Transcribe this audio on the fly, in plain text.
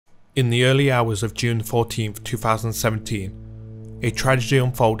In the early hours of June 14, 2017, a tragedy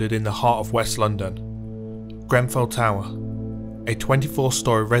unfolded in the heart of West London. Grenfell Tower, a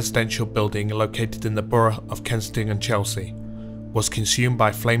 24-storey residential building located in the borough of Kensington and Chelsea, was consumed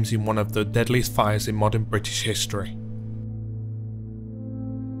by flames in one of the deadliest fires in modern British history.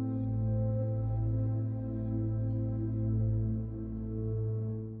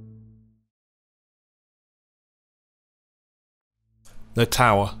 The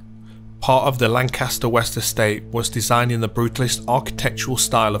tower, part of the Lancaster West estate, was designed in the brutalist architectural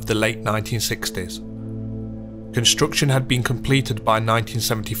style of the late 1960s. Construction had been completed by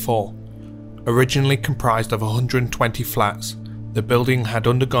 1974. Originally comprised of 120 flats, the building had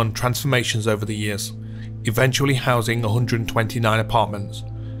undergone transformations over the years, eventually housing 129 apartments.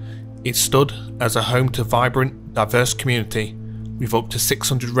 It stood as a home to a vibrant, diverse community, with up to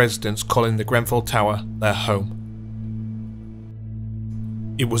 600 residents calling the Grenfell Tower their home.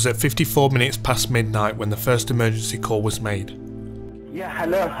 It was at 54 minutes past midnight when the first emergency call was made. Yeah,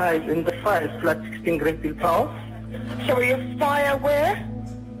 hello, hi, in the fire, flat 16 Grenfell Tower. Sorry, a fire where?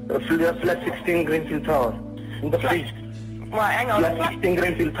 Flat 16 Grenfell Tower. In the fleet. Right, hang on. Flat 16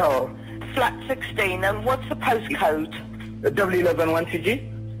 Grenfell Tower. Flat 16, and what's the postcode?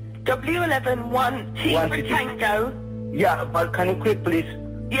 W111TG. W111T for Tango. Yeah, but can you quick please?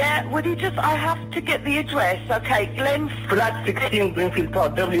 Yeah, would you just, I have to get the address, okay, Flat 16 Grenfell Tower,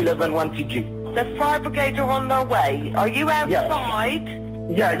 W111TG. The fire brigade are on their way. Are you outside?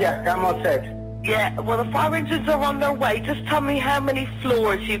 Yeah, I'm outside. Yeah, well the fire engines are on their way. Just tell me how many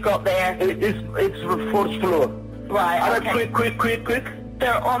floors you got there. It's fourth floor. Right, okay. Quick.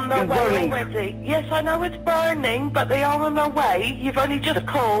 They're on their way burning. already. Yes, I know it's burning, but they are on their way. You've only just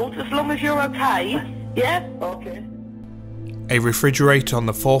called, as long as you're okay. Yeah? Okay. A refrigerator on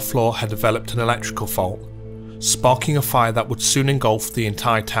the fourth floor had developed an electrical fault, sparking a fire that would soon engulf the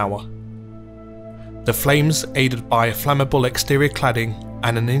entire tower. The flames, aided by a flammable exterior cladding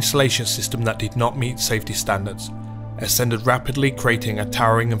and an insulation system that did not meet safety standards, ascended rapidly, creating a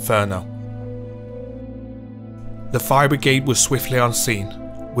towering inferno. The fire brigade was swiftly on scene,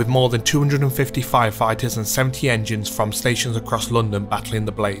 with more than 250 firefighters and 70 engines from stations across London battling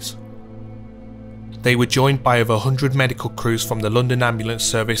the blaze. They were joined by over 100 medical crews from the London Ambulance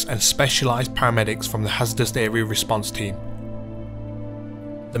Service and specialised paramedics from the Hazardous Area Response Team.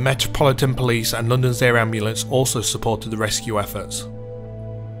 The Metropolitan Police and London's Air Ambulance also supported the rescue efforts.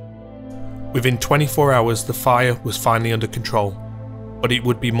 Within 24 hours the fire was finally under control, but it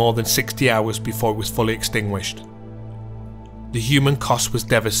would be more than 60 hours before it was fully extinguished. The human cost was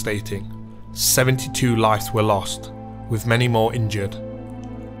devastating. 72 lives were lost, with many more injured.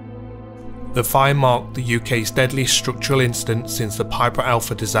 The fire marked the UK's deadliest structural incident since the Piper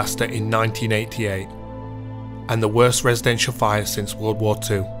Alpha disaster in 1988, and the worst residential fire since World War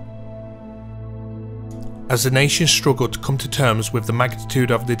II. As the nation struggled to come to terms with the magnitude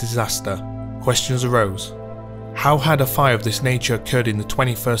of the disaster, questions arose. How had a fire of this nature occurred in the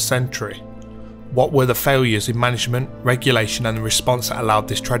 21st century? What were the failures in management, regulation and the response that allowed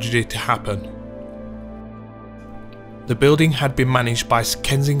this tragedy to happen? The building had been managed by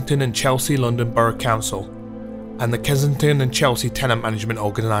Kensington and Chelsea London Borough Council and the Kensington and Chelsea Tenant Management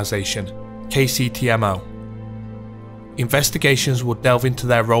Organisation, KCTMO. Investigations would delve into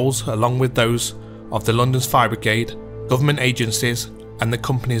their roles along with those of the London's Fire Brigade, government agencies and the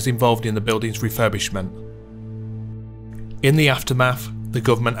companies involved in the building's refurbishment. In the aftermath, the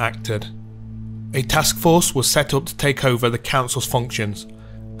government acted. A task force was set up to take over the council's functions,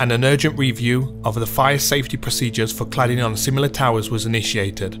 and an urgent review of the fire safety procedures for cladding on similar towers was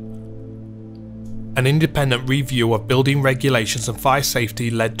initiated. An independent review of building regulations and fire safety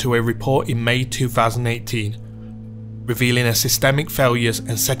led to a report in May 2018, revealing a systemic failures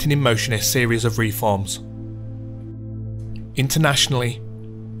and setting in motion a series of reforms. Internationally,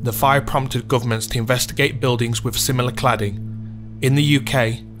 the fire prompted governments to investigate buildings with similar cladding. In the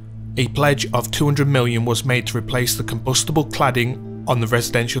UK, a pledge of 200 million was made to replace the combustible cladding on the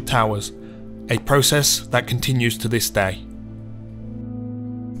residential towers, a process that continues to this day.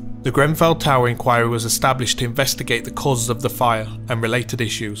 The Grenfell Tower inquiry was established to investigate the causes of the fire and related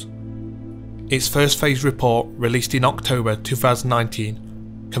issues. Its first phase report, released in October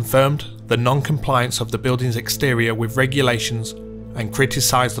 2019, confirmed the non-compliance of the building's exterior with regulations and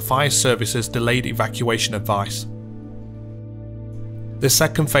criticised the fire service's delayed evacuation advice. The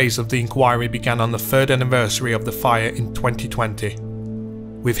second phase of the inquiry began on the third anniversary of the fire in 2020,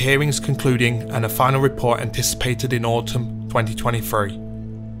 with hearings concluding and a final report anticipated in autumn 2023.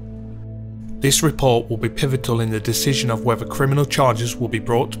 This report will be pivotal in the decision of whether criminal charges will be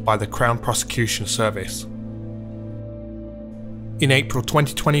brought by the Crown Prosecution Service. In April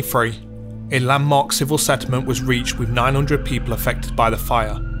 2023, a landmark civil settlement was reached with 900 people affected by the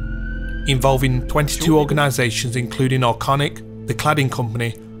fire, involving 22 organisations including Arconic, the Cladding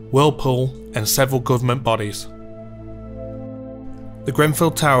Company, Whirlpool and several government bodies. The Grenfell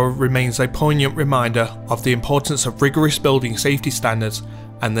Tower remains a poignant reminder of the importance of rigorous building safety standards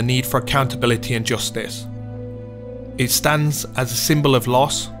and the need for accountability and justice. It stands as a symbol of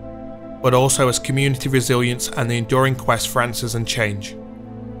loss, but also as community resilience and the enduring quest for answers and change.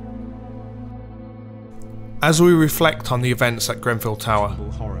 As we reflect on the events at Grenfell Tower,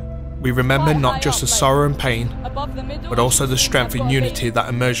 we remember not just the sorrow and pain, but also the strength and unity that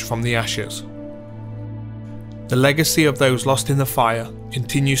emerged from the ashes. The legacy of those lost in the fire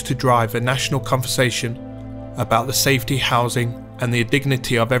continues to drive a national conversation about the safety, housing, and the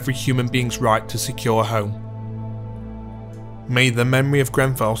dignity of every human being's right to secure a home. May the memory of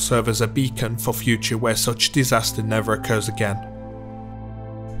Grenfell serve as a beacon for future where such disaster never occurs again.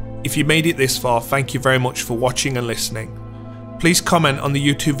 If you made it this far, thank you very much for watching and listening. Please comment on the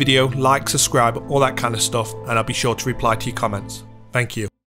YouTube video, like, subscribe, all that kind of stuff, and I'll be sure to reply to your comments. Thank you.